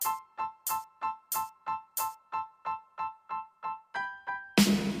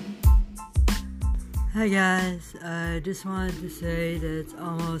Hi guys, I just wanted to say that it's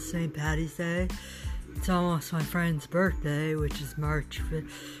almost St. Patty's Day. It's almost my friend's birthday, which is March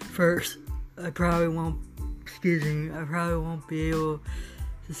 1st. I probably won't be able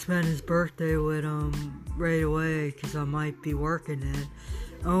to spend his birthday with him right away because I might be working then.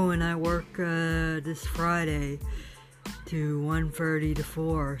 Oh, and I work this Friday to 1:30 to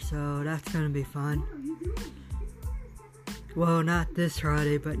 4, so that's going to be fun. Well, not this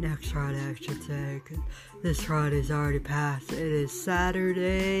Friday, but next Friday, I should say, because this Friday's already passed. It is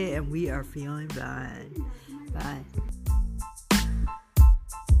Saturday, and we are feeling fine. Bye.